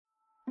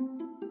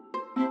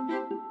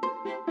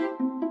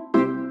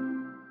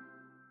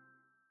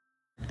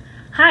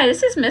Hi,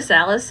 this is Miss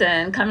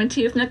Allison coming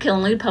to you from the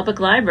Killenly Public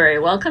Library.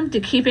 Welcome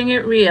to Keeping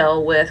It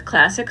Real with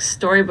classic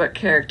storybook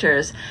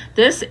characters.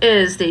 This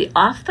is the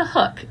Off the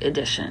Hook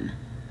edition.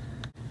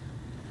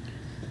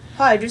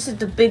 Hi, this is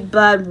the Big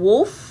Bad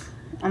Wolf.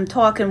 I'm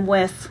talking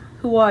with...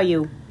 Who are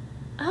you?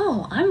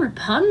 Oh, I'm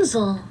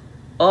Rapunzel.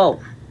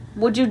 Oh,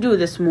 what'd you do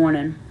this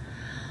morning?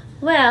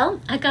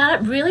 Well, I got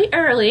up really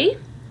early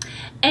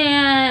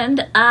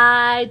and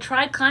I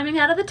tried climbing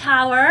out of the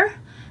tower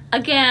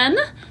again.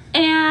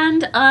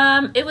 And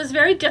it was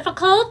very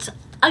difficult,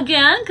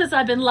 again, because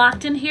I've been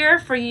locked in here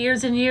for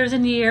years and years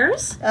and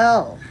years.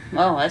 Oh,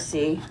 I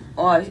see.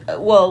 Oh,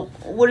 well,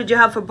 what did you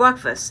have for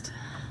breakfast?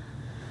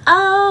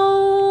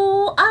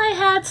 Oh, I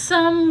had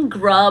some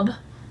grub.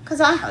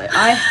 Because I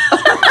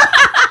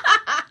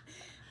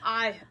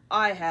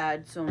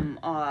had some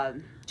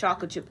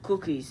chocolate chip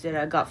cookies that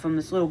I got from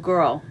this little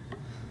girl.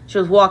 She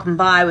was walking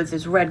by with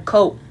this red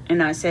coat,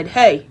 and I said,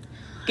 "Hey,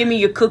 give me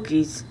your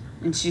cookies."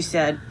 And she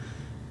said,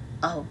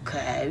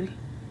 "Okay."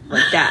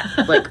 Like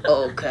that. Like,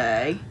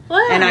 okay.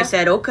 Wow. And I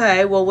said,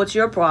 "Okay, well, what's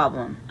your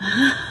problem?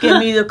 Give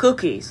me the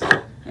cookies."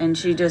 And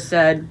she just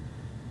said,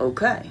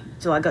 "Okay."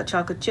 So I got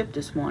chocolate chip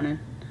this morning.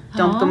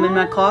 Dumped them in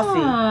my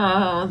coffee.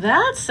 Oh,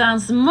 that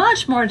sounds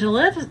much more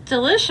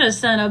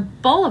delicious than a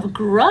bowl of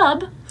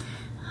grub.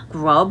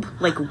 Grub?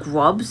 Like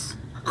grubs?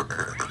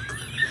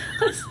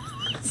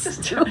 That's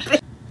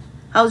stupid.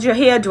 How's your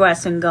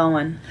hairdressing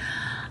going?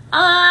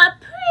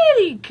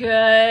 Pretty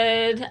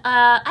good.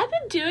 I've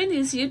been doing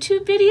these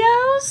YouTube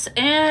videos,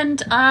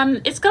 and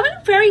it's going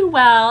very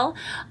well.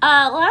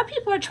 A lot of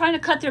people are trying to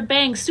cut their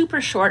bangs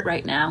super short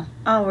right now.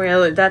 Oh,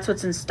 really? That's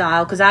what's in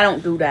style? Because I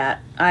don't do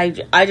that. I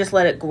just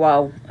let it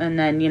grow, and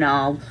then,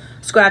 I'll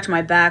scratch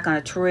my back on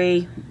a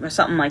tree or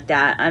something like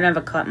that. I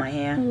never cut my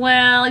hair.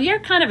 Well, you're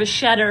kind of a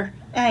shedder.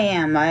 I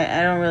am.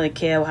 I don't really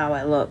care how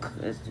I look.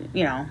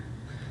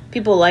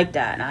 People like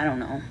that. I don't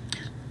know.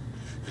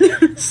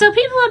 So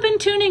people have been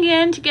tuning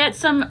in to get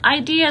some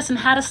ideas on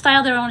how to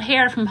style their own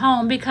hair from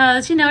home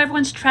because,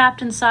 everyone's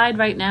trapped inside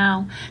right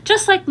now.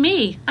 Just like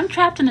me. I'm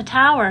trapped in a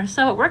tower,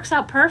 so it works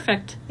out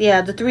perfect.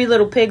 Yeah, the 3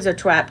 little pigs are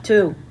trapped,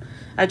 too.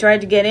 I tried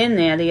to get in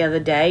there the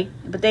other day,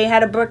 but they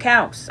had a brick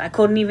house. I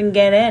couldn't even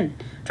get in.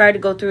 Tried to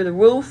go through the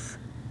roof,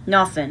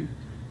 nothing.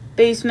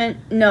 Basement,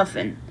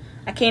 nothing.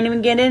 I can't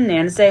even get in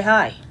there and say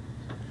hi.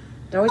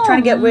 They're always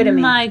trying to get rid of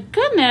me. My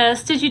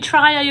goodness. Did you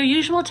try your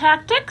usual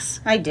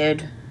tactics? I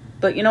did.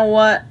 But you know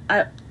what?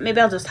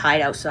 Maybe I'll just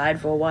hide outside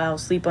for a while,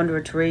 sleep under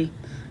a tree,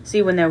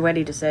 see when they're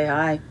ready to say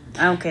hi.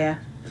 I don't care.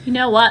 You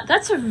know what?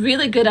 That's a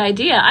really good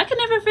idea. I can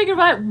never figure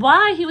out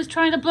why you were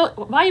trying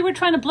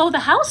to blow the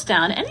house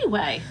down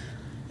anyway.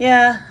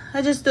 Yeah,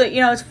 I just thought,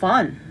 it's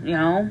fun,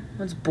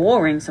 It's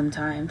boring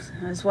sometimes.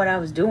 That's what I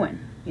was doing,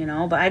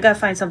 but I gotta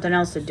find something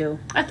else to do.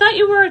 I thought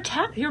you were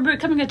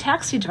becoming a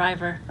taxi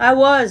driver. I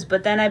was,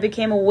 but then I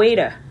became a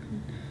waiter.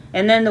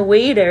 And then the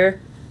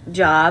waiter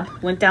job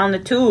went down the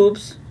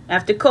tubes.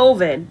 After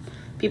COVID,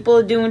 people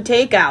are doing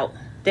takeout.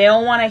 They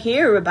don't want to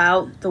hear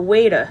about the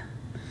waiter.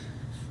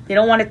 They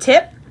don't want to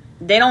tip.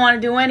 They don't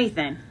want to do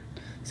anything.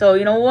 So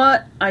you know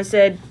what? I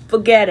said,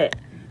 forget it.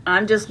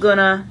 I'm just going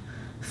to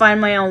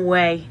find my own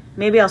way.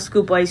 Maybe I'll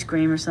scoop ice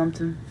cream or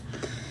something.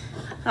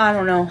 I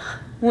don't know.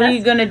 What are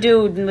you going to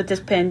do with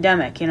this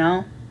pandemic,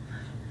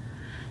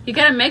 You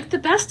gotta make the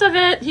best of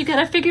it. You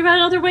gotta figure out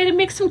another way to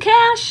make some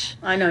cash.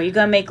 I know, you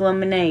gotta make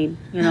lemonade,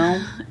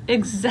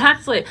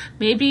 Exactly.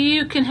 Maybe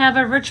you can have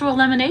a virtual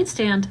lemonade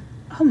stand.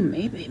 Oh,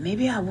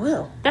 maybe I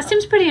will. That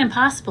seems pretty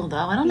impossible,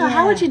 though. I don't know.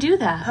 How would you do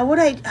that? How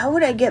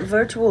would I get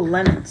virtual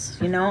lemons,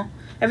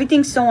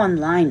 Everything's so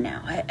online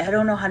now. I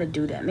don't know how to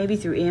do that. Maybe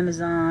through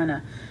Amazon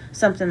or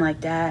something like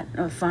that,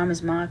 or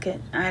farmer's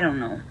market. I don't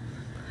know.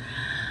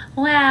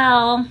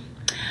 Well,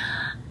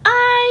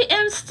 I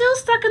am still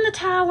stuck in the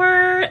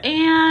tower,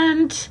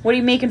 and... What are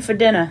you making for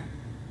dinner?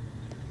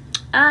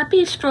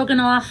 Beef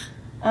stroganoff.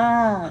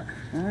 Oh,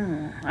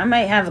 I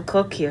might have a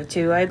cook here,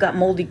 too. I got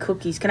moldy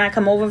cookies. Can I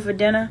come over for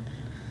dinner?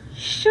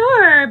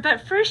 Sure,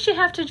 but first you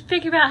have to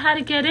figure out how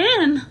to get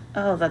in.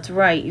 Oh, that's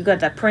right. You got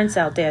that prince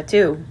out there,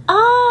 too.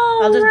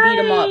 Oh, I'll just right. beat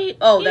him up.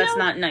 Oh, that's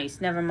not nice.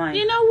 Never mind.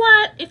 You know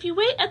what? If you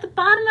wait at the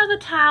bottom of the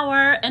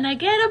tower, and I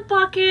get a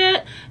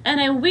bucket,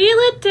 and I wheel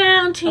it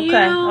down to you...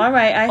 Okay, all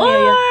right, I hear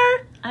you.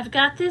 Or I've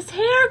got this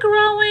hair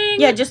growing.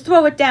 Yeah, just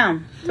throw it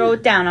down. Throw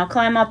it down. I'll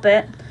climb up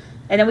it,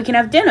 and then we can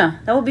have dinner.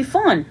 That would be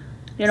fun.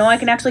 I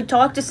can actually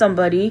talk to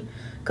somebody,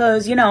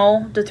 because,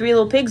 the 3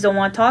 little pigs don't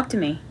want to talk to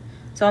me.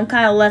 So I'm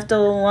kind of left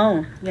all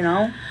alone,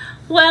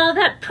 Well,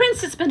 that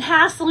prince has been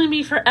hassling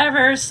me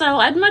forever, so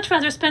I'd much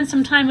rather spend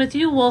some time with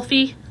you,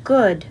 Wolfie.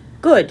 Good.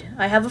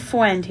 I have a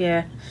friend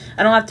here.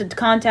 I don't have to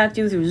contact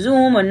you through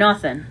Zoom or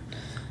nothing.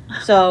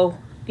 So,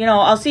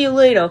 I'll see you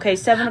later, okay?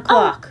 7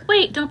 o'clock. Oh,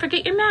 wait, don't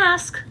forget your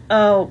mask.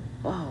 Oh,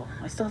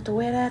 I still have to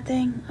wear that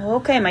thing? Oh,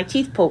 okay, my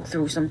teeth poke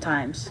through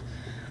sometimes.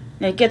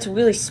 And it gets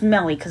really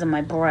smelly because of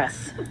my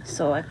breath.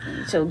 So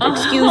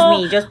excuse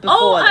me just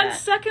before on that.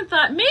 second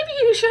thought, maybe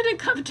you shouldn't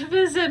come to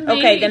visit me.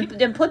 Okay,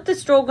 then put the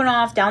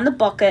stroganoff down the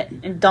bucket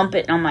and dump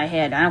it on my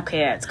head. I don't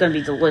care. It's going to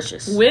be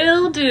delicious.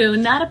 Will do.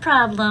 Not a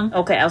problem.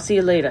 Okay, I'll see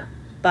you later.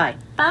 Bye.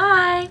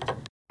 Bye.